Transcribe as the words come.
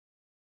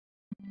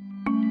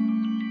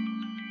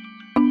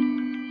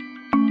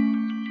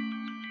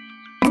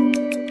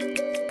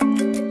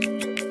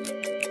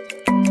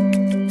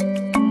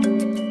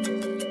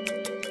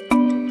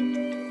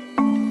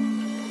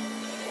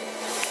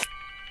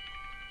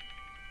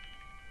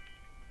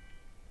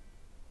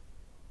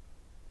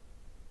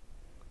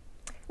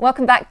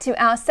Welcome back to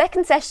our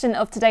second session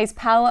of today's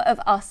Power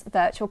of Us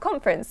virtual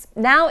conference.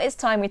 Now it's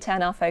time we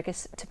turn our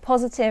focus to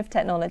positive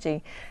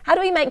technology. How do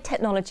we make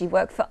technology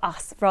work for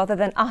us rather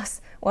than us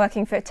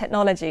working for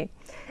technology?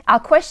 Our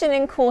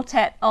questioning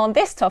quartet on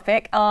this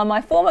topic are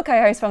my former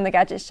co-host from the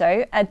Gadget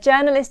Show, a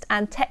journalist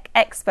and tech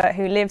expert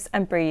who lives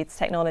and breathes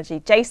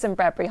technology, Jason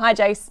Bradbury. Hi,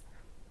 Jace.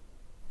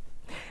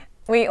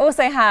 We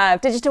also have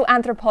digital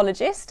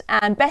anthropologist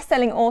and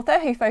best-selling author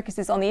who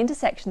focuses on the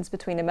intersections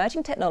between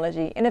emerging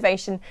technology,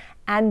 innovation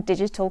and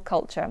digital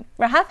culture,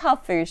 Rahaf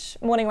Harfoush.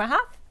 Morning, Rahaf.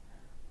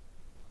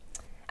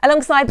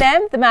 Alongside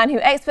them, the man who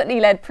expertly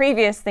led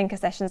previous thinker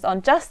sessions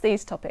on just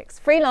these topics,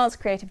 freelance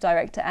creative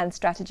director and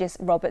strategist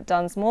Robert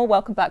Dunsmore.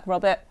 Welcome back,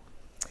 Robert.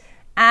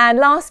 And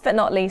last but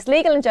not least,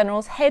 Legal &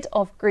 General's head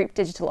of group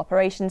digital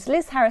operations,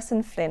 Liz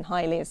Harrison-Flynn.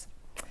 Hi, Liz.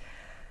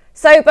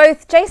 So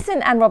both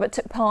Jason and Robert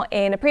took part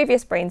in a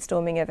previous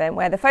brainstorming event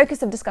where the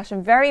focus of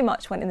discussion very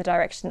much went in the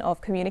direction of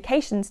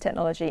communications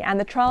technology and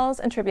the trials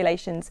and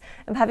tribulations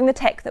of having the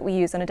tech that we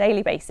use on a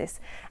daily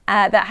basis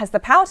that has the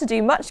power to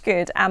do much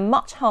good and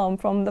much harm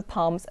from the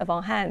palms of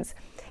our hands.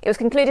 It was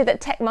concluded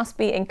that tech must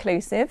be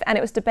inclusive, and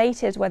it was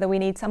debated whether we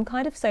need some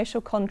kind of social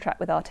contract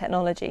with our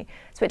technology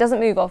so it doesn't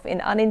move off in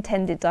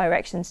unintended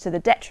directions to the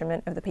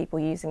detriment of the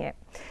people using it.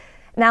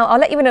 Now, I'll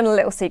let you in on a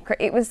little secret.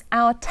 It was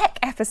our tech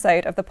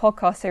episode of the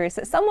podcast series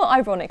that somewhat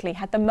ironically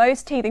had the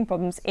most teething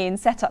problems in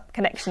setup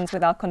connections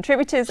with our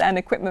contributors and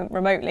equipment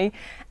remotely.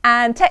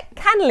 And tech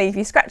can leave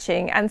you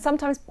scratching and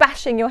sometimes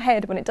bashing your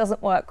head when it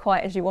doesn't work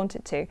quite as you want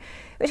it to,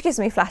 which gives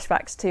me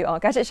flashbacks to our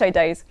Gadget Show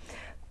days.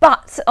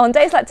 But on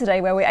days like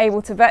today, where we're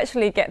able to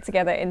virtually get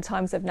together in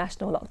times of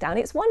national lockdown,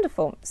 it's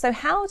wonderful. So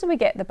how do we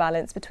get the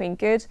balance between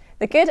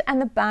the good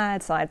and the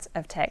bad sides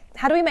of tech?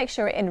 How do we make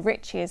sure it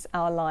enriches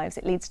our lives?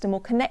 It leads to more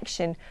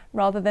connection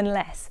rather than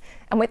less.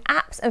 And with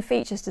apps and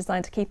features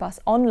designed to keep us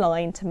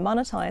online to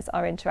monetize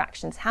our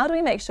interactions, how do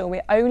we make sure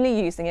we're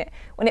only using it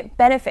when it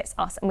benefits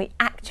us and we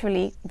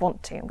actually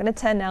want to? I'm going to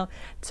turn now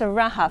to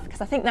Rahaf,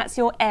 because I think that's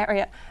your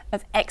area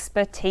of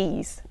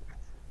expertise.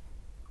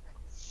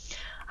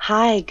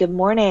 Hi, good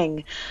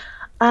morning.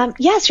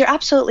 Yes, you're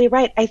absolutely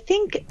right. I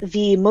think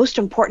the most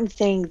important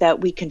thing that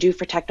we can do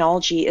for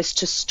technology is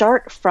to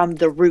start from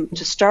the root,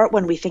 to start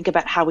when we think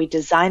about how we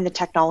design the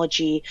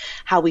technology,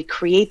 how we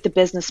create the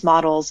business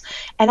models.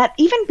 And that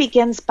even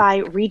begins by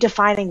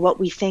redefining what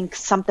we think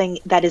something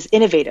that is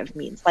innovative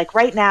means. Like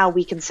right now,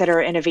 we consider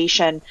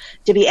innovation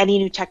to be any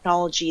new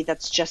technology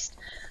that's just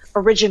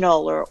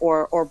original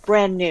or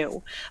brand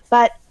new.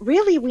 But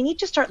really, we need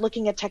to start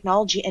looking at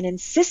technology and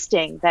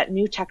insisting that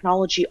new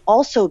technology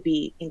also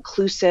be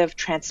inclusive,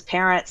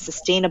 transparent,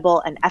 sustainable,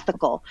 and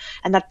ethical,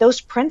 and that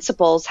those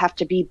principles have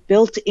to be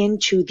built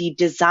into the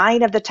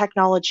design of the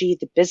technology,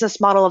 the business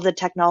model of the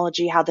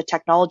technology, how the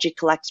technology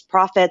collects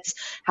profits,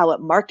 how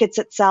it markets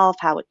itself,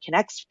 how it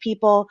connects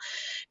people,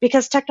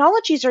 because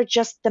technologies are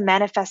just the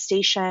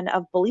manifestation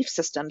of belief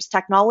systems.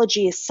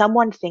 Technology is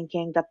someone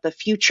thinking that the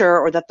future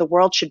or that the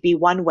world should be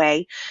one way,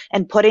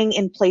 and putting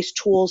in place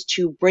tools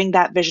to bring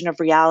that vision of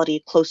reality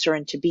closer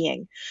into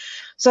being.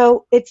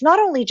 So it's not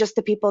only just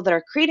the people that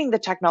are creating the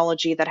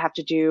technology that have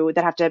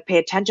to pay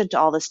attention to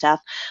all this stuff,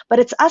 but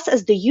it's us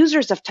as the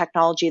users of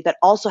technology that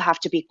also have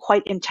to be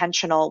quite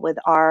intentional with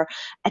our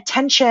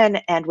attention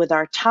and with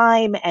our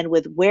time and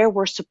with where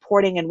we're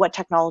supporting and what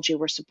technology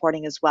we're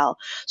supporting as well.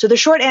 So the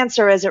short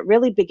answer is it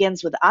really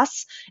begins with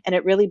us, and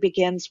it really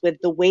begins with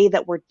the way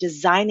that we're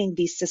designing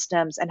these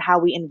systems and how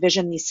we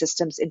envision these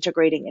systems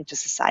integrating into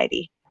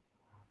society.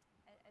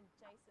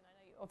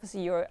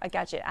 Obviously, you're a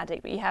gadget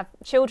addict, but you have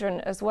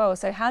children as well.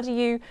 So how do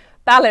you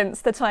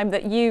balance the time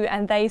that you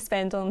and they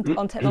spend on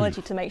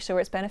technology to make sure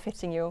it's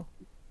benefiting you?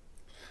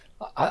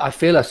 I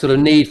feel a sort of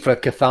need for a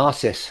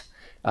catharsis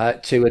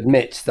to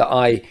admit that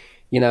I,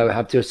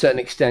 have to a certain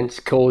extent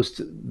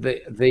caused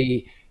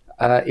the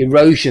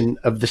erosion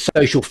of the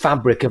social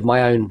fabric of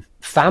my own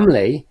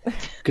family.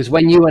 Because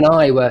when you and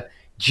I were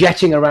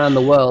jetting around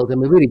the world,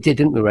 and we really did,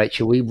 didn't we,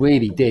 Rachel? We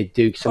really did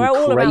do some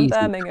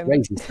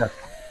crazy stuff.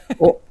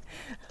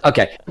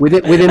 Okay,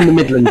 within the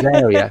Midlands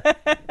area.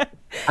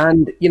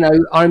 And,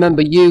 I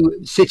remember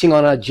you sitting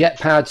on a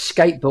jet-powered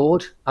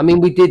skateboard. I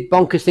mean, we did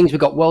bonkers things. We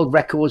got world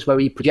records where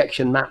we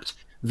projection mapped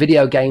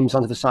video games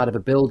onto the side of a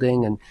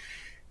building.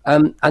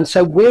 And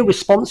so we're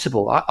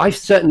responsible. I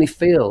certainly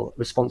feel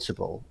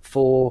responsible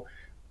for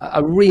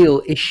a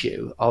real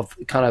issue of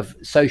kind of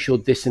social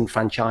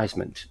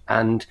disenfranchisement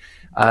and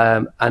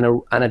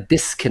a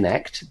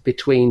disconnect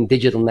between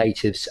digital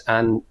natives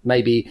and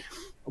maybe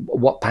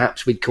what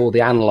perhaps we'd call the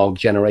analog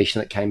generation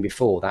that came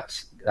before.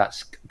 That's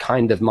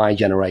kind of my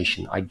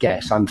generation, I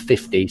guess. I'm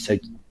 50, so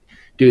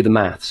do the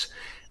maths.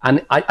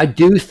 And I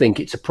do think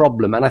it's a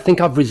problem, and I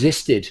think I've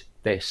resisted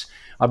this.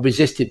 I've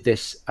resisted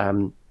this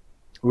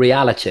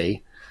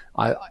reality,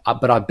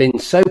 but I've been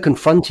so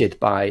confronted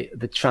by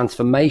the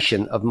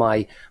transformation of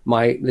my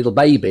little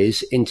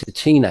babies into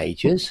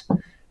teenagers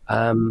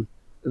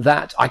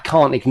that I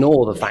can't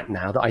ignore the fact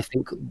now that I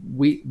think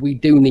we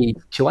do need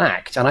to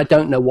act, and I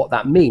don't know what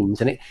that means.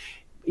 And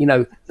you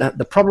know,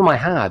 the problem I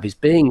have is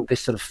being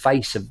this sort of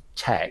face of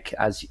tech,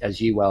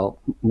 as you well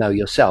know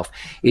yourself,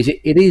 is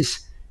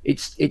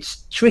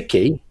it's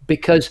tricky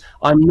because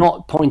I'm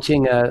not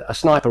pointing a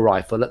sniper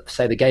rifle at,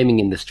 say, the gaming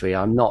industry.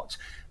 I'm not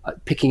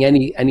picking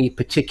any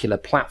particular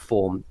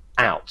platform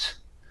out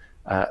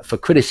for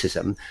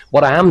criticism.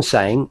 What I am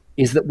saying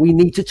is that we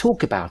need to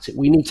talk about it.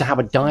 We need to have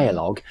a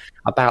dialogue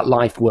about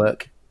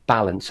life-work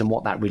balance and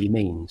what that really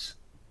means.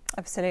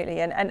 Absolutely,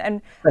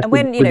 and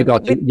when, you with know,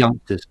 regard to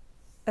youngsters.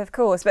 Of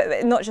course,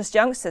 but not just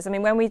youngsters. I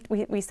mean, when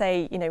we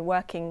say, you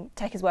know,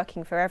 tech is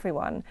working for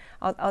everyone,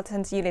 I'll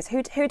turn to you, Liz.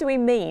 Who do we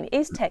mean?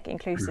 Is tech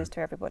inclusive to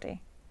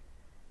everybody?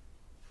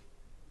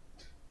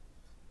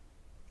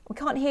 We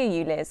can't hear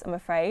you, Liz, I'm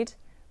afraid.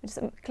 We're just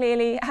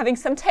clearly having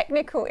some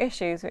technical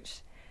issues,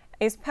 which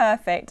is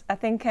perfect. I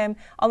think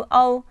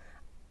I'll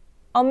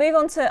move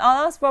on to,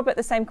 I'll ask Robert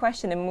the same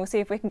question and we'll see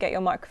if we can get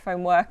your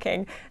microphone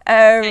working.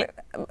 Okay.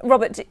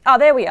 Robert,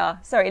 there we are.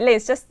 Sorry,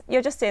 Liz,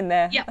 you're just in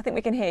there. Yeah. I think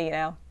we can hear you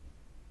now.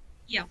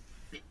 Yeah.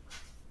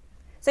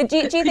 So do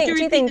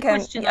you think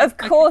of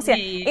course,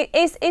 yeah.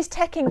 Is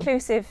tech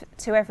inclusive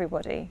to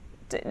everybody?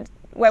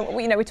 Well,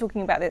 you know, we're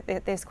talking about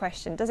this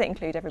question. Does it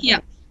include everybody? Yeah.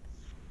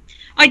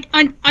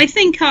 I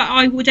think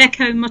I would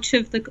echo much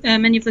of the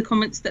many of the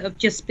comments that have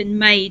just been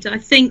made. I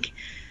think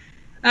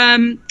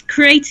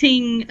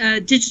creating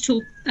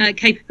digital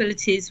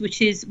capabilities,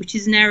 which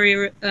is an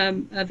area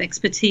of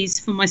expertise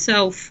for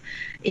myself,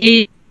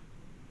 is.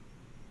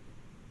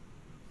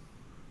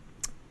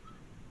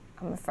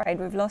 I'm afraid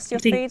we've lost your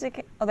feed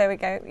again. Oh, there we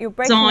go. You're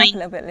breaking up a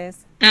little bit,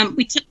 Liz.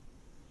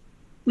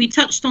 We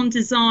touched on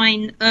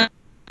design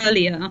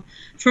earlier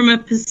from a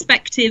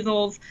perspective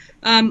of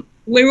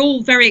we're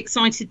all very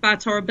excited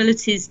about our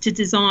abilities to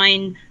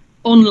design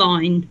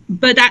online,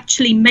 but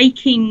actually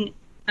making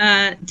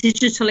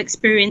digital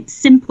experience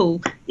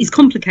simple is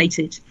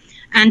complicated.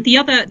 And the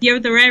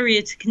other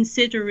area to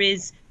consider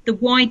is the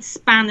wide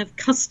span of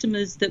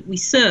customers that we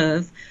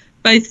serve,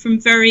 both from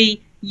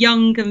very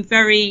young and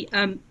very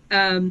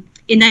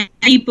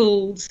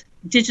enabled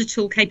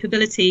digital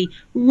capability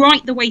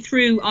right the way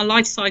through our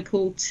life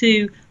cycle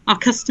to our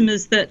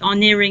customers that are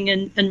nearing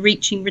and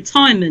reaching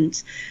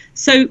retirement.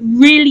 So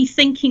really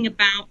thinking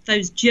about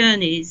those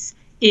journeys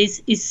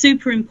is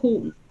super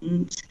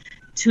important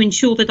to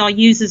ensure that our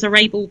users are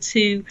able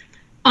to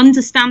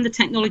understand the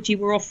technology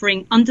we're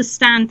offering,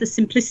 understand the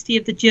simplicity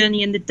of the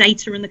journey and the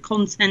data and the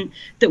content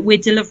that we're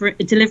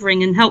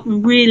delivering, and help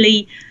them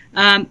really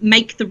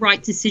make the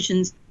right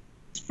decisions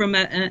from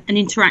an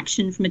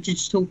interaction from a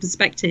digital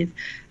perspective.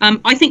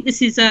 I think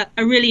this is a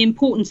really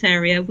important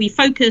area. We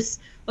focus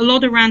a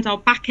lot around our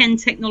back-end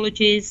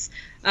technologies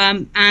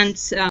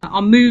and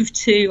our move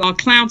to our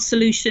cloud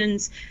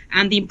solutions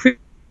and the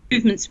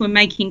improvements we're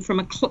making from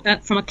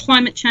a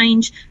climate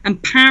change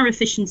and power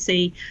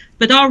efficiency.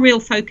 But our real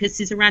focus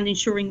is around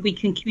ensuring we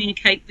can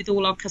communicate with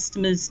all our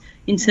customers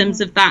in terms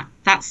of that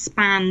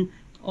span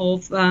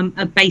of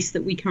a base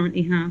that we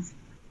currently have.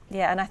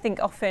 Yeah, and I think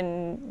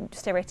often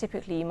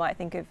stereotypically you might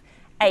think of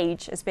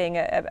age as being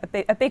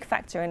a big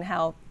factor in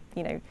how,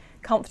 you know,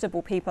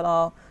 comfortable people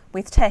are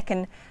with tech.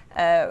 And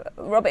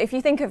Robert, if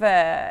you think of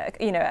a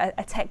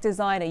tech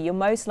designer, you're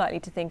most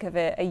likely to think of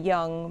a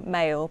young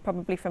male,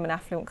 probably from an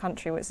affluent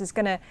country, which is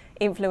going to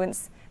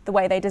influence the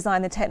way they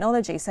design the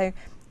technology. So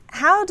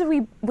how do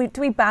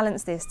we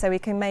balance this so we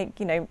can make,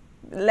 you know,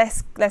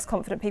 less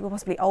confident people,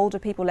 possibly older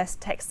people, less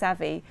tech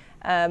savvy,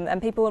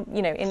 and people,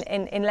 you know,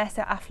 in less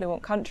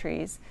affluent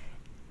countries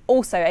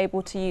also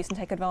able to use and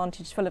take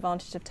full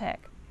advantage of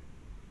tech?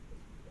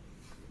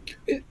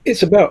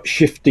 It's about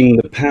shifting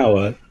the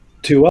power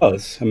to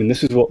us. I mean,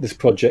 this is what this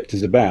project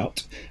is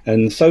about.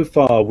 And so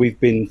far we've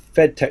been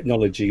fed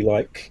technology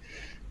like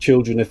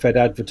children are fed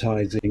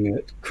advertising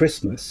at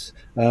Christmas,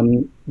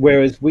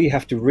 whereas we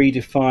have to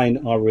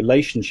redefine our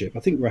relationship. I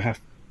think Rahaf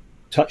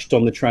touched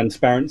on the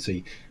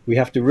transparency. We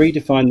have to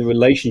redefine the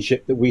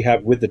relationship that we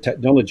have with the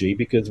technology,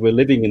 because we're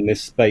living in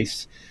this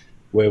space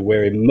where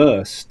we're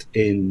immersed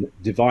in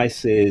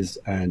devices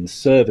and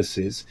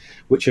services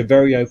which are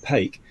very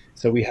opaque.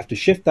 So we have to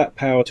shift that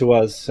power to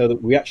us so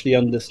that we actually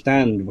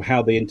understand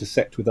how they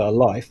intersect with our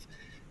life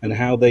and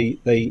how they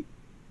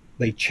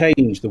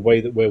change the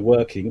way that we're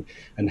working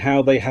and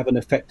how they have an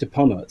effect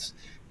upon us.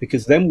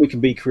 Because then we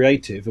can be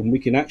creative and we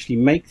can actually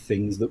make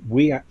things that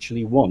we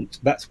actually want.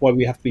 That's why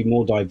we have to be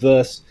more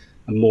diverse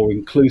and more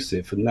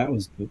inclusive. And that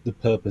was the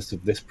purpose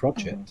of this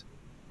project.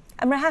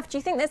 And Rahaf, do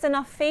you think there's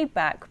enough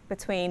feedback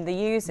between the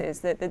users,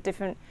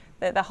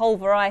 the whole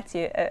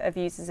variety of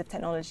users of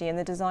technology and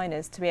the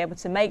designers to be able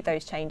to make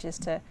those changes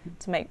to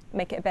make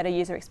it a better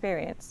user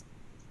experience?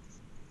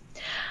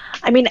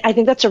 I mean, I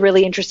think that's a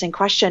really interesting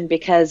question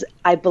because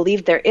I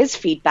believe there is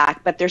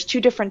feedback, but there's two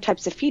different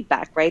types of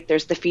feedback, right?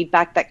 There's the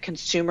feedback that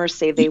consumers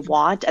say they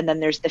want, and then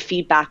there's the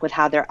feedback with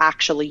how they're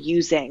actually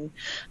using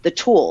the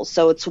tools.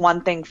 So it's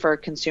one thing for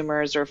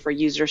consumers or for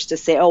users to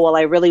say, oh, well,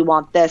 I really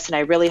want this, and I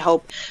really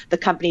hope the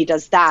company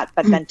does that,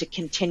 but then to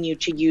continue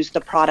to use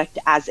the product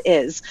as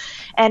is.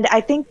 And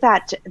I think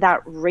that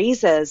that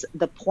raises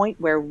the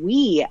point where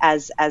we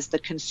as the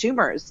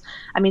consumers,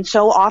 I mean,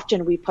 so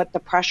often we put the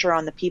pressure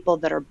on the people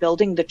that are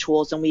building the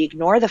tools, and we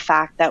ignore the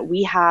fact that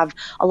we have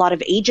a lot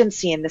of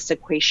agency in this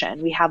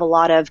equation. We have a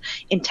lot of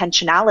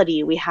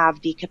intentionality. We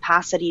have the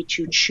capacity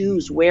to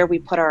choose where we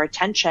put our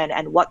attention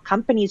and what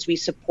companies we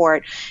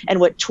support and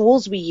what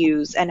tools we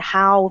use and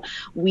how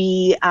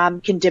we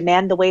can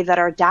demand the way that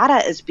our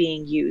data is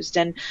being used.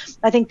 And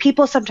I think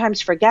people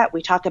sometimes forget,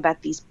 we talk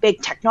about these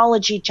big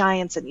technology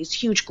giants and these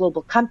huge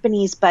global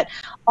companies, but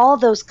all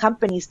those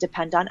companies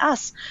depend on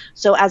us.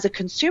 So as a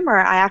consumer,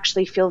 I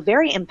actually feel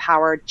very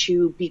empowered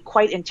to be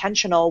quite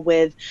intentional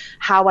with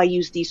how I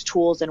use these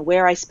tools and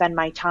where I spend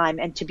my time,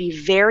 and to be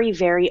very,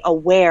 very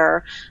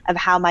aware of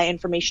how my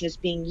information is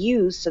being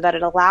used so that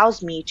it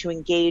allows me to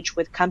engage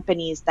with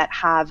companies that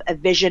have a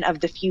vision of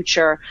the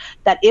future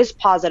that is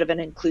positive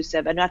and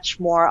inclusive and much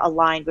more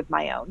aligned with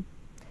my own.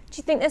 Do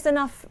you think there's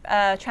enough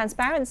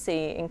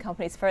transparency in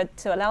companies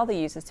to allow the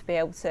users to be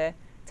able to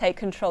take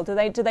control? Do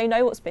they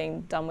know what's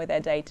being done with their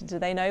data? Do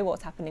they know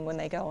what's happening when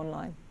they go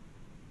online?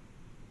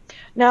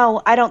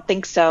 No, I don't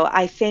think so.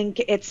 I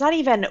think it's not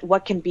even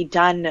what can be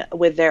done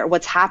with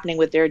what's happening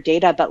with their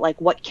data, but like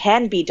what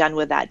can be done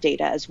with that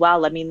data as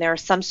well. I mean, there are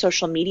some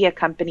social media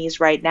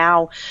companies right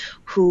now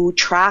who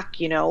track,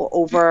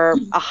 over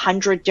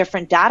 100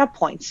 different data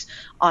points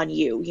on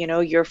you,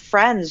 your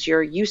friends,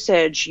 your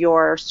usage,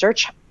 your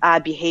search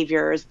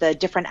behaviors, the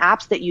different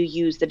apps that you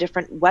use, the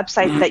different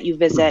websites that you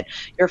visit,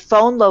 your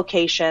phone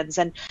locations.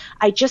 And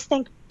I just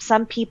think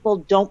some people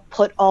don't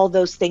put all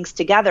those things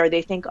together.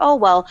 They think, oh,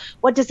 well,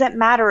 what does it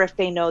matter if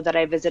they know that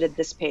I visited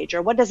this page?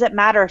 Or what does it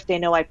matter if they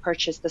know I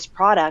purchased this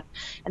product?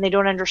 And they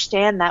don't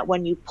understand that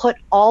when you put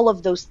all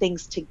of those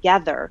things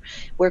together,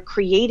 we're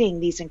creating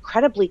these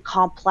incredibly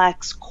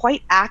complex,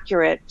 quite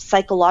accurate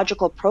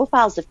psychological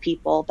profiles of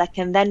people that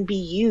can then be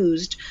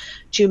used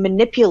to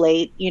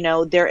manipulate,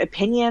 their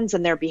opinions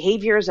and their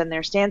behaviors and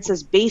their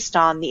stances based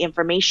on the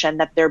information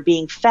that they're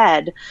being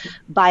fed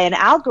by an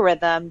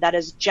algorithm that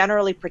is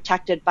generally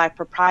protected by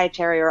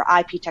proprietary or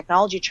IP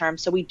technology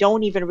terms. So we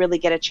don't even really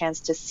get a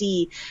chance to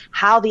see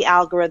how the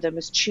algorithm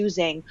is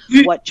choosing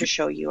what to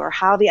show you, or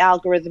how the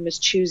algorithm is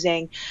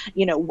choosing,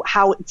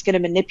 how it's going to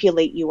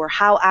manipulate you, or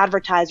how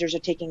advertisers are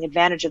taking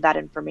advantage of that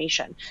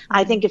information.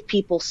 I think if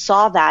people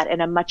saw that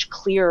in a much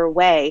clearer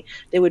way,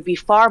 they would be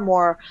far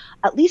more,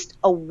 at least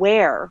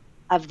aware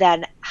of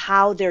then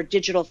how their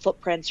digital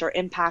footprints are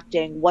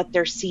impacting what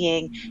they're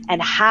seeing,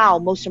 and how,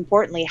 most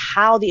importantly,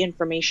 how the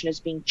information is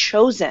being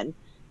chosen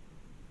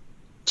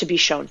to be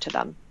shown to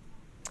them.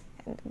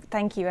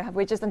 Thank you.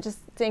 I'm just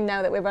seeing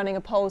now that we're running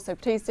a poll, so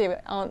please do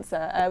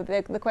answer.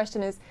 The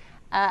question is,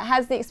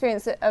 has the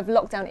experience of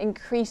lockdown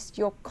increased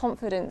your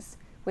confidence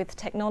with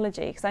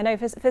technology? Because I know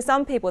for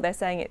some people they're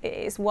saying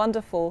it's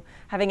wonderful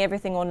having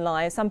everything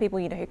online. Some people,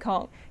 who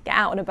can't get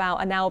out and about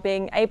are now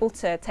being able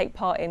to take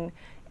part in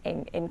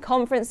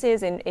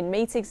conferences, in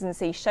meetings, and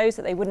see shows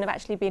that they wouldn't have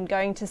actually been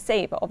going to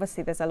see. But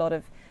obviously there's a lot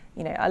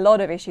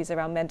of issues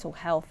around mental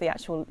health, the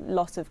actual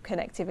loss of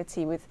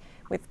connectivity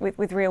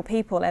with real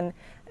people, and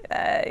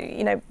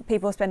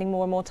people are spending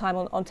more and more time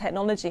on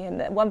technology.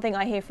 And one thing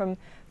I hear from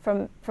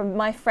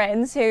my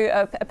friends who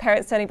are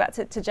parents, turning back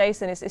to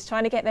Jason, is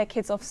trying to get their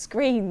kids off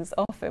screens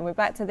often. We're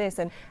back to this,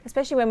 and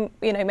especially when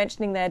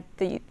mentioning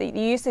the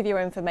use of your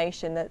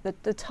information,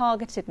 the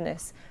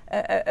targetedness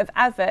of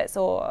adverts,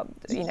 or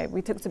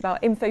we talked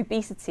about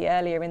infobesity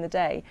earlier in the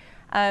day.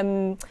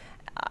 I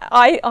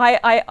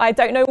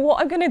don't know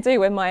what I'm going to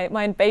do when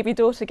my baby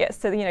daughter gets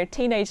to the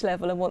teenage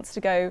level and wants to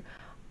go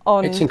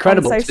on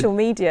social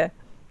media.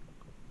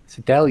 It's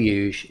a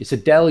deluge. It's a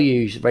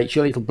deluge,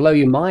 Rachel. It'll blow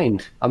your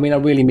mind. I mean, I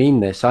really mean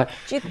this. Do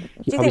you think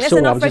there's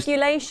enough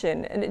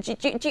regulation? And do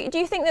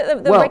you think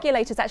that the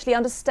regulators actually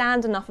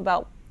understand enough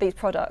about these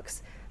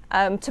products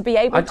to be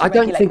able to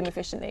regulate them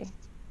efficiently?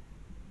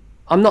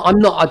 I'm not.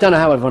 I don't know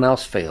how everyone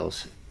else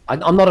feels.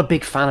 I'm not a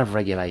big fan of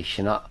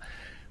regulation.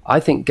 I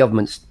think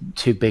government's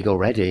too big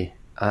already,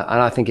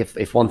 and I think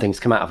if one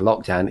thing's come out of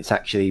lockdown, it's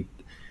actually,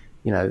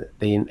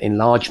 the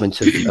enlargement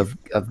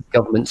of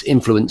government's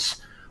influence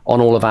on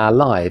all of our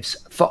lives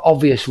for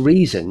obvious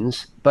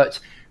reasons. But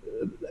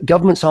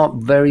governments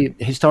aren't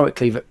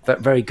historically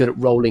very good at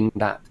rolling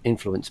that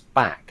influence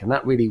back, and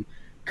that really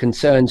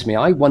concerns me.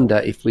 I wonder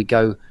if we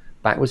go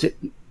back. Was it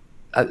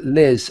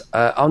Liz?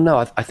 Oh no,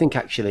 I think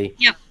actually.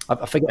 Yeah.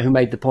 I forget who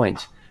made the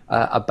point.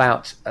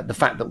 About the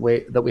fact that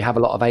we have a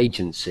lot of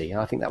agency. And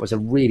I think that was a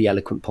really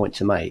eloquent point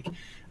to make.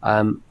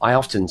 I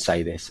often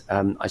say this.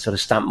 I sort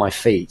of stamp my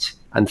feet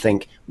and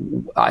think.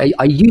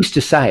 I used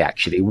to say,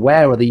 actually,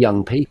 where are the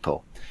young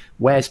people?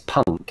 Where's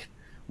punk?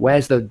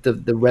 where's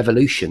the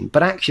revolution?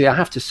 But actually, I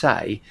have to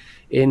say,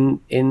 in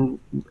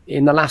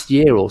the last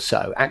year or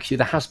so, actually,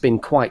 there has been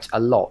quite a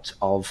lot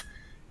of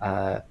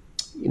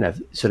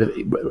sort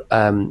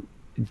of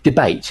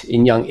debate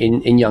in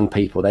young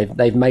people.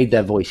 They've made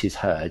their voices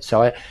heard.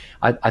 So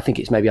I think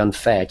it's maybe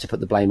unfair to put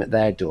the blame at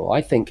their door.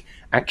 I think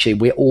actually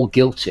we're all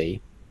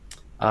guilty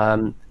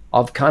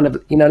of kind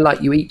of,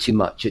 like you eat too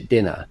much at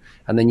dinner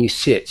and then you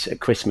sit at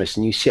Christmas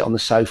and you sit on the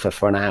sofa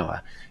for an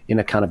hour in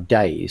a kind of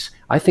daze.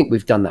 I think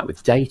we've done that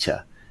with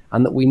data,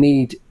 and that we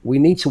need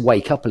to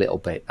wake up a little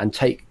bit and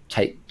take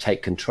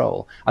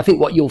control. I think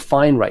what you'll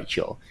find,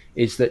 Rachel,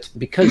 is that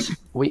because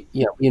we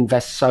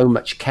invest so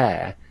much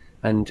care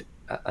and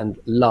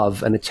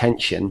love and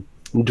attention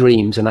and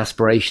dreams and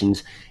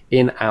aspirations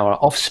in our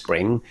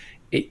offspring,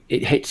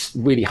 it hits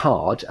really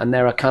hard, and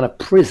they're a kind of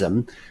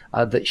prism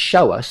that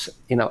show us,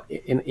 in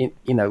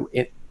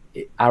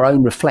our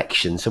own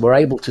reflection. So we're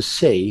able to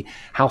see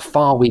how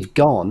far we've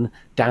gone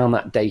down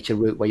that data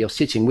route, where you're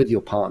sitting with your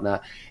partner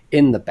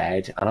in the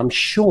bed, and I'm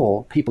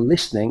sure people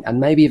listening and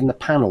maybe even the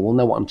panel will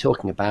know what I'm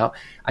talking about,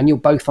 and you're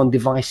both on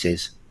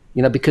devices.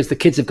 Because the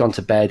kids have gone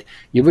to bed,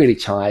 you're really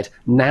tired.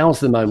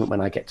 Now's the moment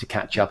when I get to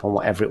catch up on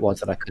whatever it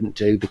was that I couldn't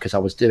do because I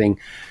was doing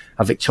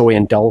a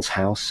Victorian doll's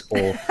house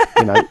or,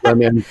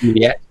 Romeo and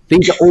Juliet.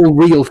 These are all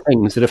real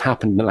things that have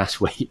happened in the last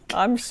week.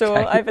 I'm sure,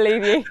 okay? I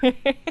believe you.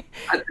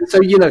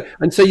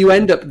 and so you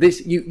end up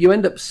you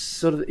end up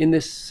sort of in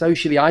this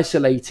socially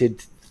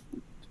isolated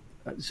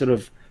sort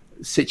of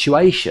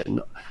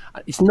situation.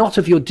 It's not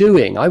of your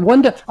doing. I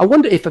wonder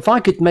if I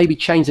could maybe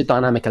change the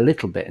dynamic a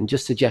little bit and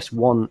just suggest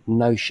one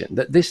notion,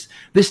 that this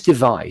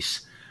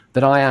device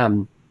that I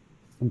am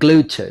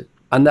glued to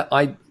and that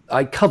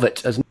I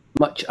covet as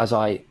much as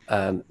I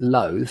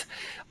loathe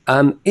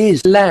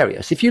is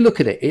hilarious. If you look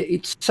at it,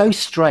 it's so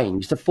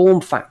strange. The form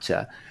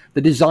factor,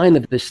 the design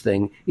of this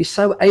thing is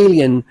so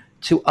alien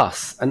to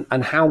us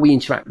and how we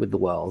interact with the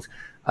world.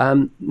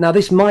 Now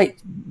this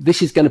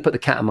is going to put the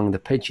cat among the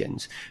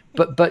pigeons,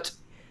 but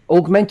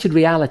augmented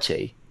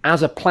reality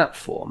as a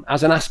platform,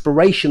 as an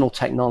aspirational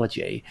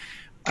technology,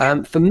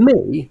 for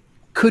me,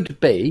 could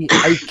be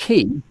a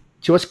key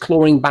to us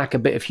clawing back a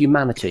bit of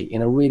humanity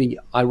in a really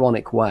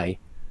ironic way.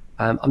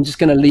 I'm just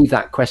going to leave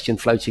that question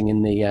floating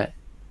in the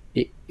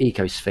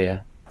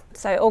ecosphere.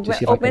 So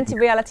augmented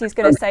reality is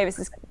going to save us.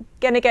 It's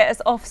going to get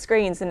us off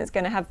screens, and it's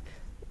going to have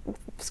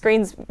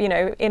screens,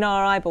 in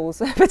our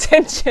eyeballs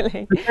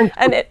potentially.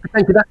 And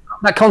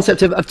that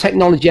concept of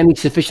technology, any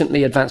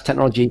sufficiently advanced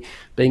technology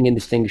being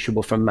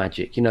indistinguishable from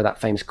magic, that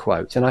famous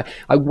quote. And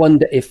I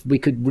wonder if we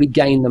could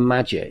regain the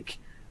magic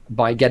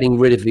by getting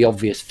rid of the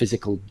obvious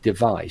physical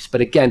device.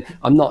 But again,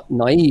 I'm not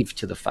naive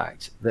to the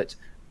fact that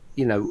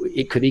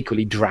it could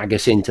equally drag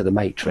us into the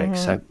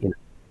matrix. Mm-hmm.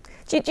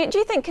 So Do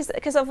you think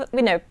because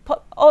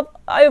of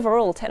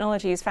overall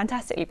technology is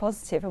fantastically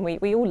positive, and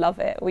we all love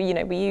it. We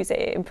use it.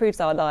 It improves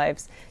our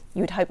lives.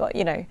 You would hope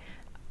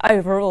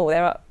overall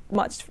there are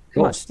much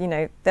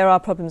there are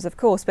problems, of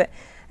course. But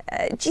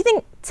do you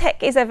think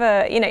tech is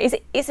ever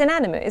it's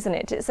inanimate, isn't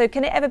it? So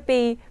can it ever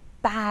be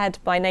bad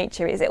by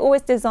nature? Is it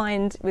always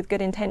designed with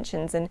good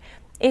intentions? And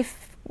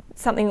if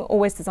something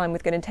always designed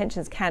with good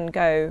intentions can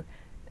go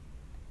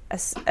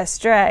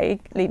astray,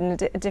 leading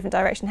in a different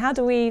direction, how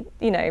do we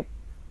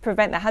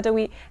prevent that? How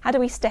do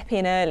we step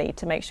in early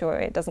to make sure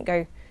it doesn't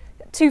go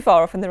too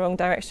far off in the wrong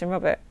direction,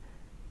 Robert?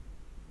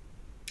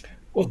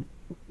 Well,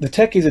 the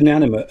tech is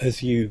inanimate,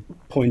 as you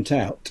point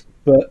out,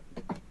 but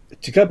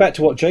to go back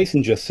to what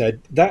Jason just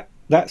said, that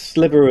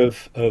sliver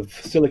of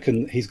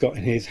silicon he's got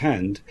in his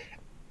hand,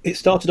 it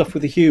started off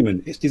with a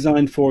human. It's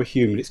designed for a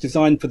human. It's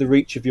designed for the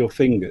reach of your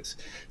fingers.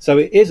 So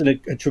it isn't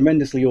a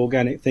tremendously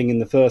organic thing in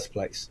the first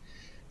place.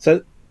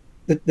 So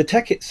the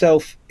tech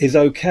itself is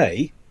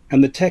okay,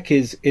 and the tech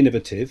is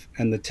innovative,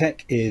 and the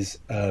tech is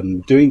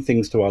doing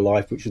things to our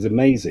life, which is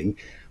amazing.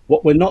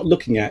 What we're not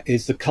looking at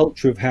is the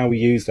culture of how we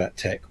use that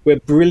tech. We're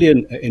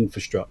brilliant at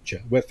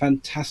infrastructure. We're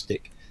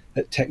fantastic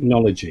at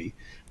technology.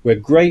 We're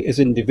great as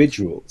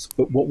individuals,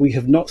 but what we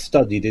have not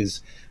studied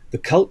is the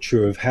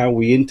culture of how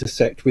we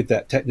intersect with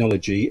that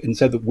technology, and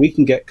so that we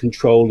can get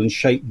control and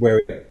shape where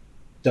it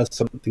does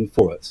something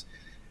for us.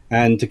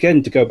 And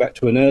again, to go back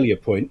to an earlier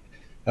point,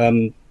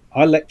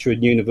 I lecture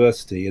in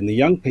university, and the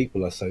young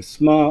people are so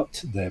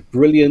smart, they're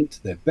brilliant,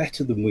 they're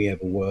better than we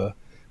ever were.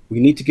 We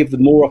need to give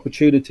them more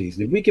opportunities.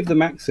 And if we give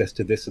them access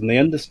to this and they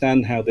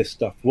understand how this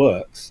stuff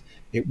works,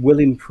 it will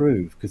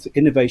improve, because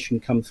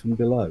innovation comes from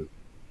below.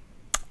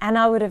 And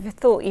I would have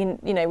thought,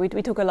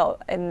 we talk a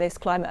lot in this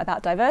climate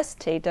about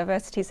diversity.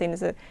 Diversity is seen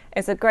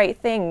as a great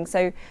thing.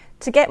 So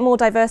to get more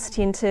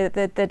diversity into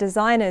the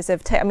designers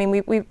of tech, I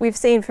mean, we've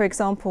seen, for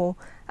example,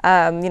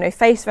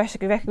 face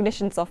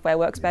recognition software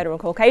works better on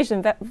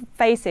Caucasian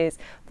faces.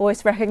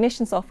 Voice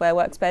recognition software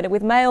works better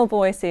with male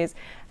voices.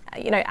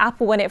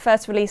 Apple, when it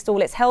first released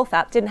all its health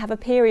app, didn't have a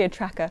period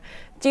tracker.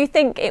 Do you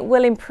think it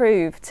will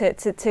improve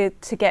to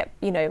get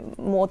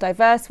more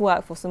diverse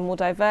workforce and more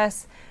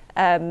diverse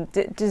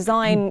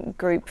design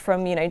group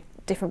from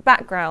different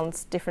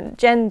backgrounds, different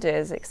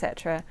genders,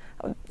 etc.?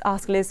 I'll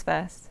ask Liz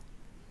first.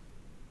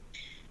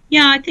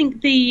 Yeah, I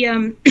think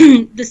the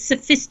the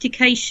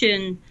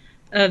sophistication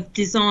of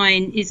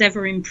design is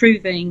ever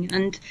improving,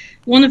 and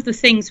one of the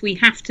things we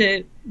have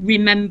to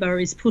remember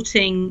is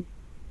putting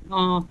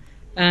our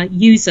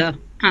user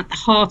at the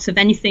heart of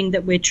anything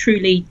that we're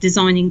truly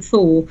designing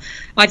for.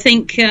 I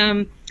think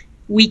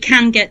we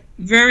can get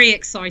very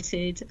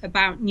excited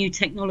about new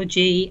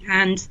technology,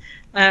 and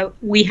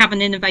we have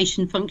an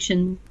innovation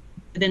function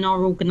within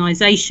our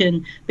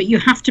organization, but you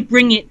have to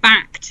bring it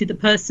back to the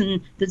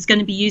person that's going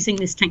to be using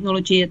this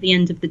technology at the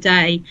end of the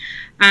day.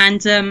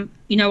 And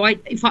you know,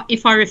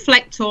 if I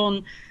reflect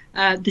on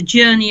the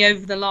journey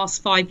over the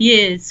last 5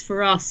 years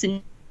for us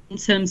in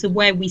terms of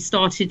where we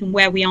started and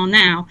where we are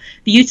now,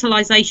 the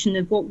utilization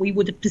of what we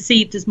would have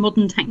perceived as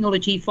modern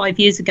technology 5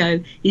 years ago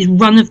is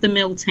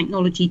run-of-the-mill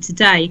technology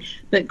today,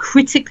 but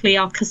critically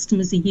our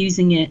customers are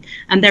using it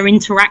and they're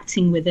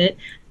interacting with it,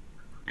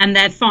 and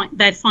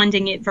they're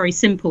finding it very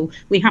simple.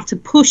 We have to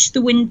push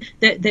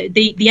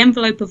the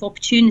envelope of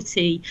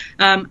opportunity,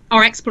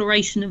 our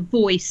exploration of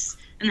voice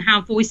and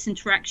how voice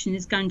interaction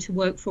is going to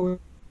work for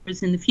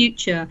us in the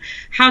future.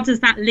 How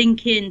does that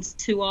link in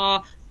to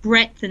our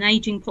breadth and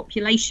aging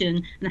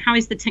population, and how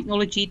is the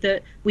technology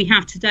that we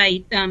have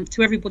today,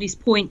 to everybody's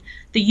point,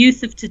 the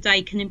youth of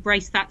today can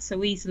embrace that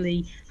so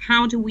easily.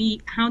 How do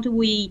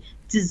we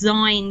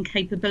design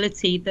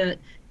capability that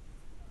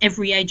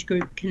every age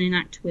group can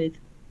enact with?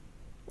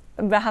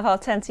 Rahaf, I'll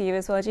turn to you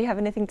as well. Do you have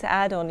anything to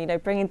add on, you know,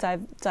 bringing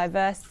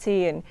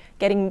diversity and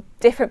getting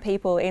different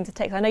people into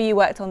tech? I know you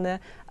worked on the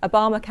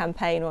Obama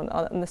campaign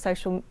on the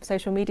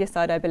social media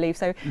side, I believe.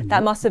 So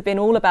that must have been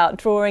all about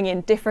drawing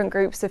in different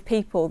groups of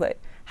people that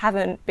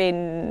haven't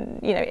been,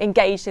 you know,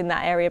 engaged in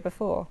that area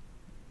before.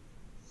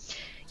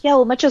 Yeah,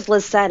 well, much as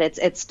Liz said,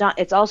 it's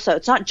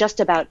not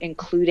just about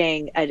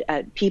including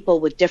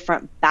people with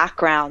different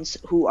backgrounds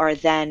who are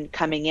then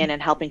coming in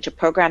and helping to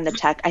program the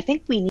tech. I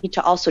think we need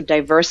to also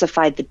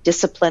diversify the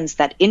disciplines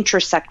that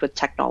intersect with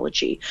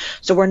technology.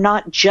 So we're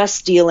not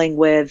just dealing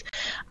with,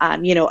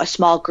 you know, a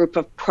small group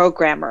of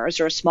programmers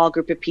or a small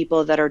group of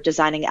people that are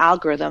designing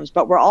algorithms,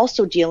 but we're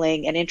also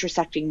dealing and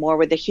intersecting more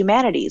with the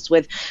humanities,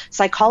 with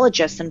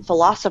psychologists and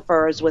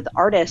philosophers, with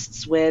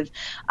artists, with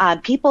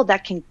people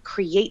that can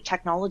create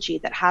technology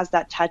that has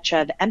that touch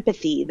of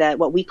empathy, that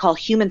what we call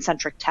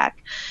human-centric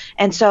tech.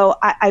 And so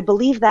I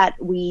believe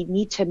that we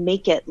need to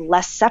make it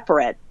less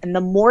separate. And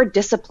the more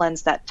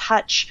disciplines that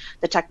touch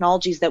the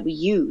technologies that we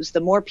use, the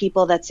more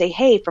people that say,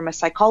 hey, from a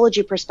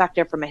psychology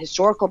perspective, from a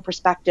historical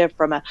perspective,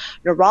 from a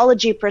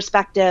neurology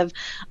perspective,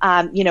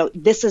 you know,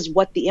 this is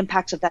what the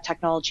impacts of that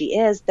technology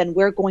is, then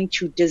we're going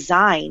to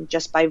design,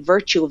 just by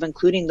virtue of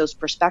including those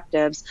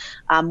perspectives,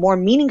 more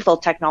meaningful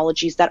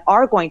technologies that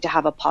are going to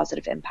have a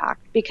positive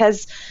impact.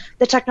 Because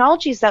the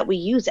technologies that we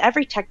use,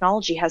 every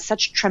technology has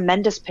such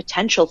tremendous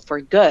potential for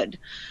good,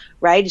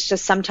 right? It's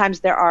just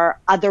sometimes there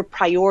are other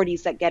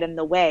priorities that get in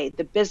the way.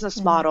 The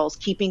business models,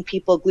 keeping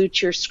people glued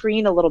to your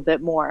screen a little bit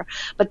more,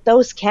 but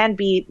those can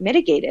be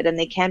mitigated and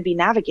they can be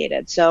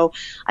navigated. So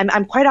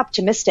I'm quite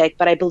optimistic,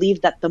 but I believe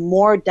that the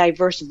more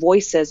diverse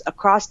voices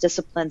across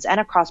disciplines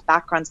and across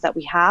backgrounds that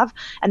we have,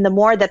 and the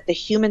more that the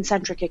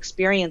human-centric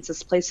experience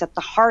is placed at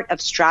the heart of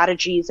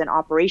strategies and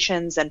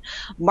operations and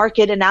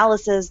market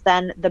analysis,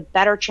 then the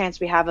better chance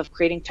we have of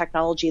creating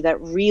technology that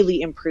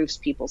really improves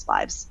people's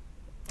lives.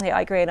 Yeah,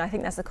 I agree, and I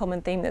think that's a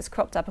common theme that's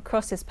cropped up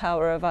across this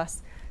Power of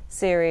Us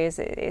series.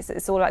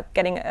 It's all about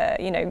getting,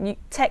 you know,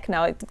 tech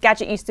now.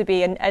 Gadget used to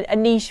be a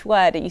niche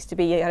word. It used to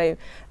be, you know,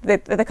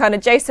 the kind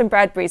of Jason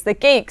Bradburys, the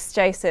geeks,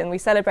 Jason, we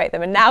celebrate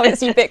them, and now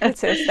it's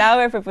ubiquitous. Now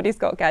everybody's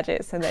got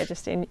gadgets and they're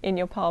just in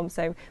your palm,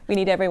 so we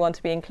need everyone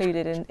to be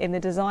included in the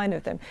design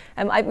of them.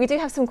 We do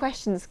have some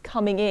questions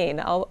coming in.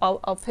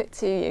 I'll put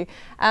to you.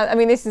 I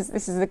mean, this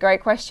is a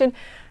great question.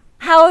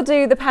 How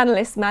do the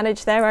panelists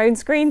manage their own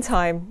screen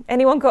time?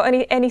 Anyone got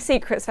any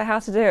secrets for how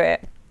to do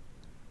it?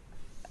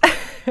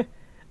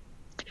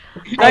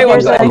 No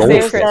one's got any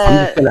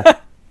secrets.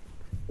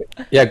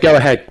 Yeah, go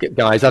ahead,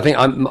 guys. I think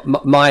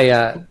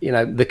you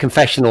know, the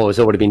confessional has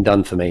already been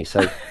done for me,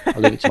 so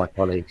I'll leave it to my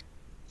colleagues.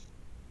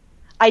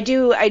 I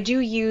do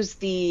use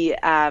the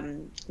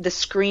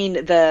screen,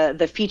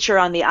 the feature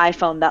on the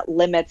iPhone that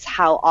limits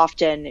how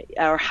often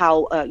or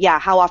how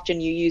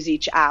often you use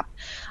each app.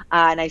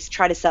 And I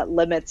try to set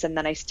limits and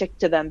then I stick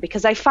to them,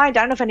 because I find,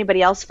 I don't know if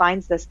anybody else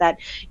finds this, that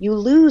you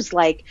lose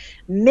like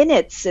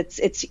minutes.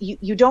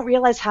 You don't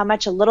realize how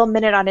much a little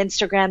minute on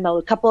Instagram,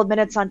 a couple of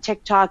minutes on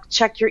TikTok,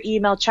 check your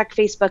email, check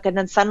Facebook, and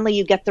then suddenly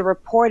you get the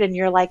report and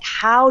you're like,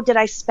 how did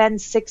I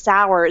spend 6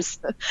 hours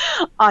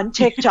on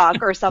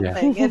TikTok or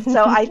something? Yeah. And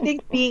so I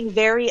think being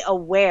very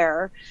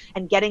aware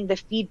and getting the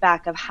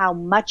feedback of how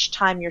much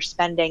time you're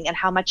spending and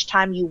how much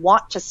time you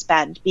want to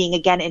spend, being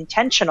again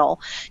intentional,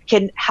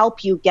 can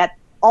help you get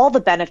all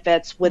the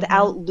benefits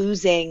without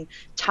losing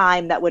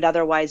time that would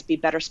otherwise be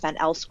better spent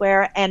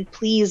elsewhere. And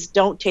please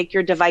don't take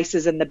your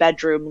devices in the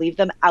bedroom. Leave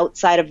them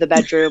outside of the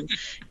bedroom.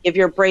 Give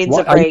your brains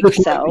a break.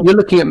 You're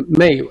looking at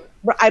me.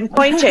 I'm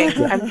pointing.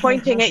 I'm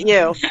pointing at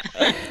you.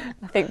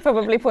 I think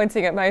probably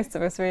pointing at most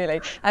of us,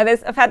 really. And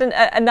I've had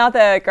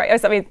another great,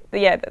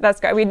 yeah, that's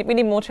great. We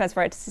need more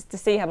transparency to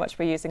see how much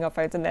we're using our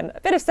phones, and then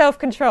a bit of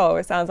self-control,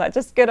 it sounds like,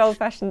 just good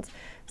old-fashioned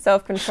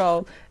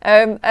self-control.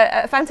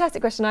 A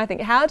fantastic question, I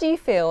think. How do you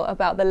feel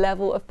about the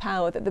level of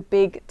power that the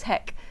big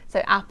tech,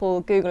 so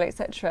Apple, Google,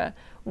 etc.,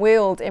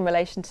 wield in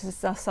relation to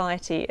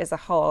society as a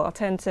whole? I'll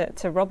turn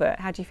to Robert.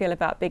 How do you feel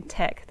about big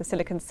tech, the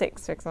Silicon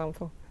Six, for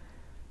example?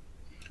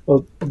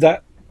 Well,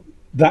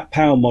 that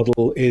power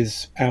model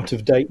is out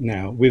of date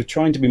now. We're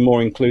trying to be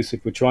more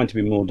inclusive, we're trying to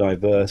be more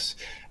diverse,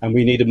 and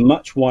we need a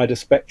much wider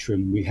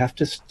spectrum. We have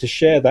to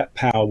share that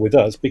power with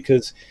us,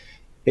 because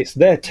it's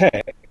their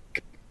tech,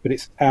 but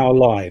it's our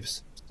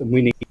lives, and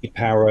we need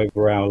power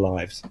over our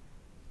lives.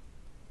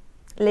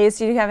 Liz,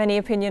 do you have any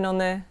opinion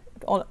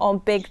on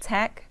big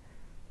tech?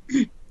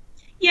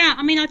 Yeah,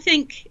 I mean, I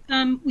think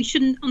we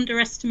shouldn't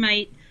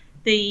underestimate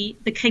the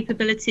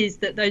capabilities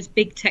that those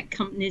big tech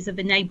companies have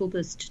enabled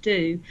us to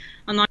do.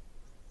 And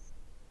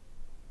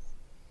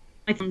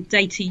from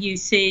data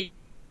usage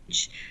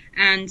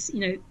and, you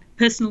know,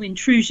 personal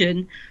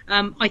intrusion,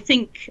 I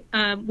think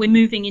we're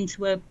moving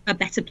into a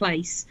better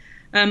place.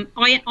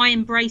 I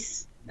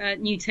embrace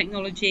new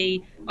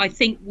technology. I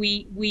think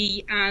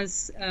we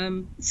as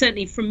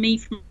certainly from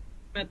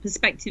a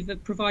perspective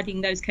of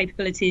providing those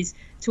capabilities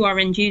to our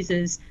end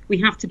users, we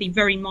have to be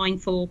very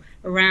mindful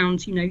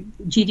around, you know,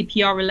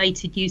 GDPR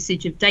related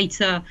usage of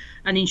data,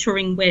 and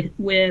ensuring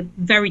we're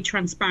very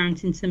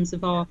transparent in terms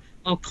of our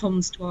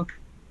comms to our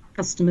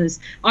customers.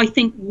 I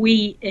think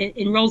we,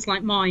 in roles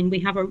like mine, we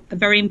have a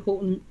very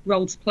important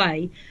role to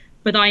play,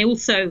 but I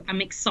also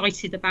am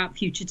excited about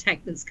future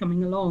tech that's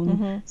coming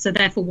along, so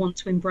therefore want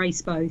to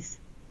embrace both.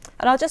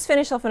 And I'll just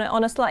finish off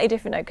on a slightly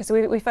different note, because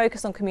we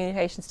focus on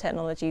communications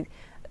technology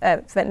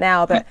for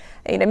now, but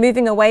you know,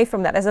 moving away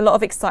from that, there's a lot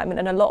of excitement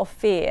and a lot of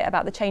fear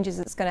about the changes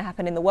that's going to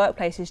happen in the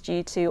workplaces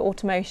due to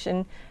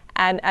automation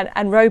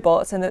and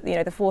robots, and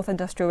the fourth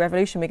industrial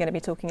revolution. We're going to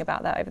be talking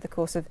about that over the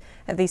course of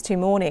these 2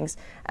 mornings.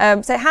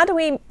 So how do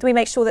we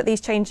make sure that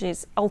these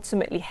changes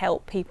ultimately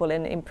help people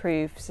and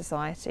improve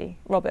society?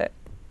 Robert?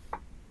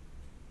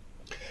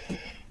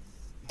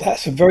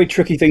 That's a very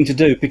tricky thing to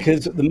do,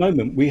 because at the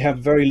moment we have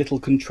very little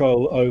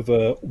control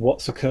over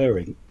what's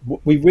occurring. What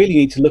we really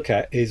need to look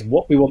at is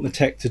what we want the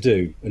tech to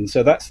do. And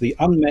so that's the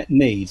unmet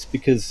needs,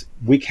 because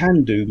we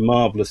can do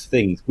marvelous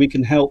things. We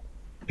can help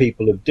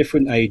people of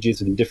different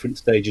ages and different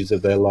stages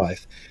of their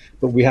life,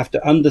 but we have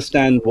to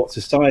understand what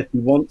society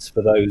wants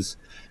for those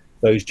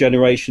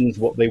generations,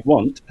 what they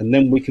want, and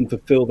then we can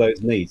fulfill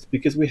those needs,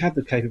 because we have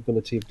the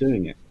capability of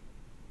doing it.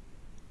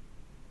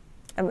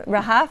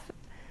 Rahaf,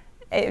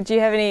 do you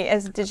have any,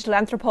 as a digital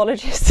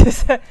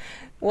anthropologist,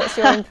 what's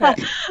your input?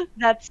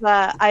 That's,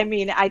 I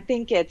mean, I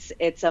think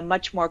it's a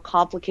much more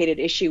complicated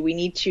issue. We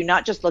need to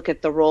not just look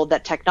at the role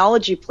that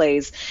technology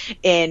plays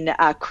in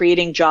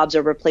creating jobs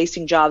or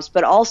replacing jobs,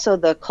 but also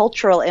the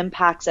cultural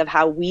impacts of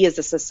how we as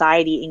a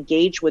society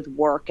engage with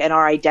work and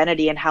our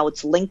identity and how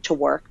it's linked to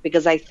work.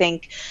 Because I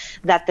think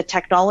that the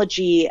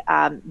technology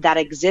that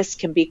exists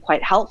can be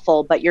quite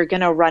helpful, but you're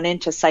going to run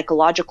into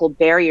psychological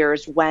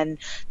barriers when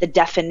the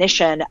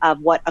definition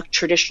of what a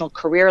traditional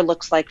career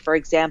looks like, for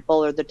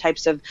example, or the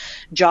types of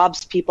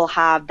jobs people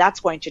have, that's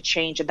going to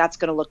change, and that's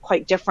going to look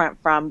quite different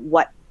from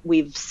what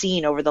we've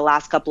seen over the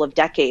last couple of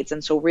decades.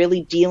 And so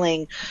really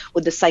dealing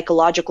with the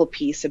psychological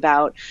piece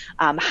about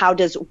how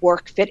does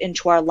work fit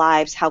into our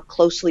lives, how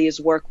closely is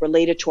work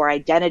related to our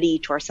identity,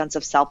 to our sense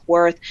of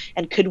self-worth,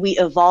 and could we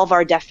evolve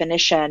our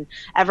definition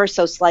ever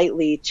so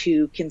slightly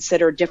to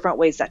consider different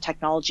ways that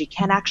technology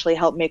can actually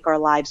help make our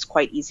lives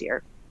quite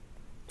easier.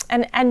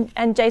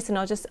 And Jason,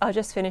 I'll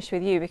just finish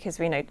with you, because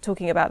we know,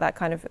 talking about that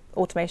kind of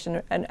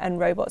automation and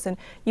robots, and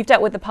you've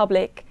dealt with the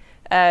public,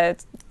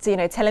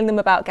 telling them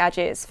about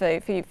gadgets for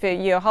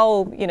your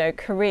whole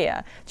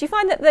career. Do you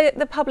find that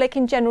the public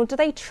in general, do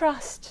they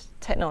trust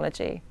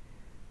technology?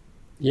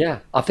 Yeah,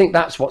 I think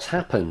that's what's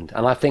happened,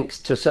 and I think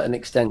to a certain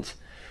extent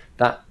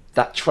that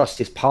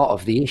trust is part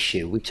of the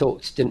issue. We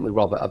talked, didn't we,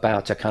 Robert,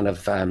 about a kind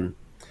of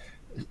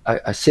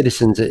a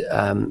citizen's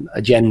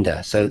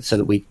agenda, so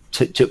that we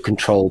took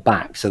control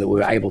back, so that we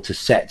were able to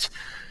set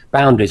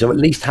boundaries, or at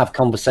least have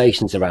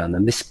conversations around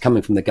them. This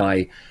coming from the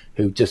guy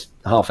who just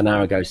half an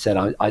hour ago said,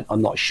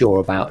 I'm not sure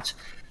about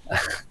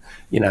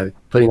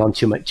putting on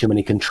too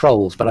many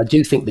controls, but I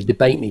do think the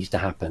debate needs to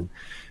happen.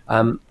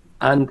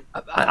 And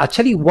I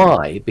tell you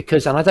why,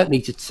 because, and I don't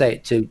need to say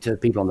it to the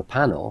people on the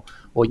panel,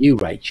 or you,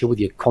 Rachel, with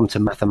your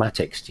quantum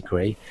mathematics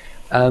degree.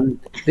 We've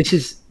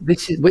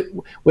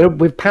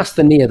passed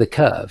the near the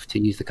curve, to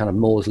use the kind of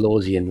Moore's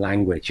Lawsian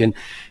language, and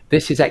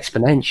this is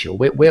exponential.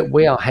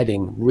 We are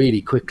heading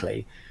really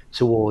quickly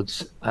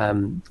towards,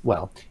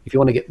 well, if you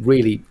want to get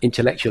really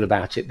intellectual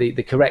about it,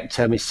 the correct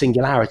term is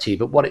singularity,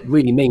 but what it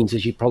really means,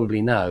 as you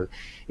probably know,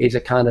 is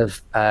a kind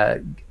of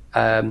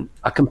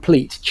a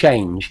complete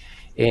change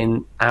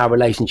in our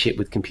relationship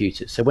with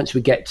computers. So once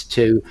we get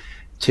to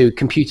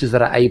computers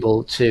that are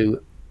able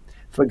to,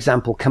 for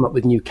example, come up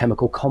with new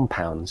chemical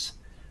compounds,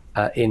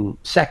 in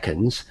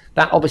seconds,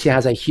 that obviously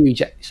has a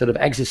huge sort of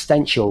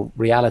existential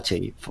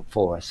reality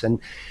for us. And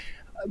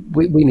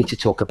we need to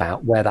talk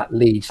about where that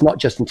leads, not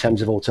just in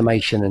terms of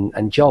automation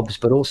and jobs,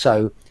 but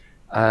also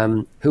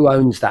who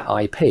owns that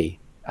IP.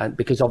 And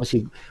because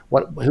obviously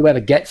whoever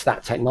gets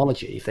that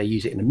technology, if they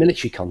use it in a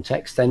military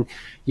context, then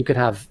you could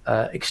have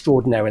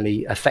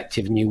extraordinarily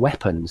effective new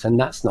weapons, and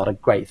that's not a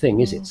great thing,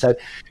 is it? So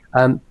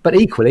but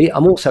equally,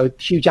 I'm also a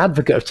huge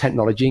advocate of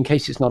technology, in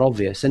case it's not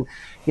obvious. And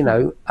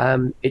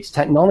it's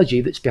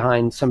technology that's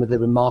behind some of the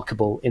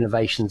remarkable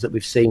innovations that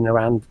we've seen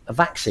around a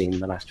vaccine in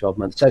the last 12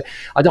 months. So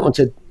I don't want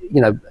to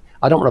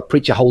I don't want to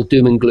preach a whole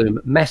doom and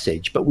gloom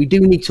message, but we do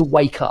need to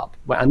wake up,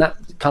 and that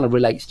kind of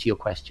relates to your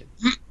question.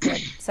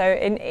 So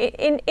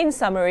in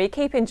summary,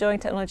 keep enjoying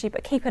technology,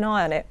 but keep an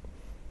eye on it.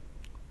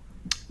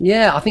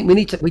 Yeah, I think we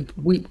need to.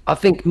 I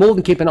think more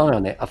than keep an eye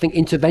on it, I think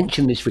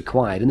intervention is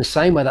required in the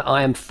same way that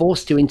I am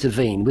forced to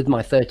intervene with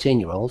my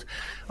 13-year-old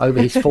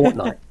over his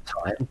fortnight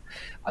time.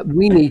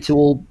 We need to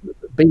all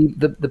be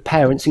the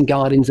parents and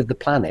guardians of the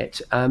planet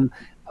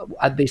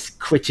at this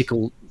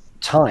critical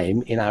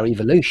time in our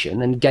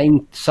evolution, and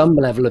gain some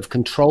level of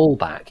control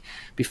back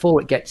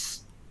before it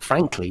gets,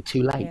 frankly,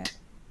 too late. Yeah.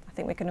 I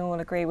think we can all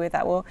agree with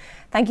that. Well,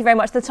 thank you very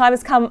much. The time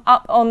has come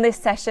up on this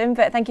session,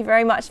 but thank you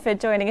very much for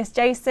joining us,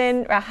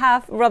 Jason,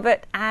 Rahaf,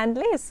 Robert and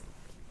Liz.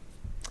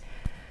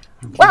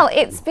 Well,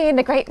 it's been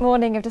a great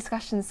morning of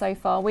discussion so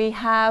far. We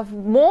have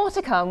more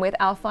to come with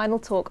our final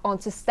talk on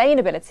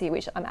sustainability,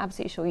 which I'm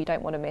absolutely sure you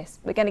don't want to miss.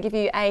 We're going to give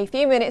you a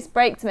few minutes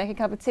break to make a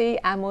cup of tea,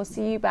 and we'll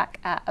see you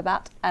back at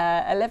about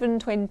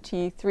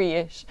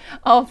 11:23-ish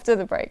after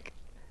the break.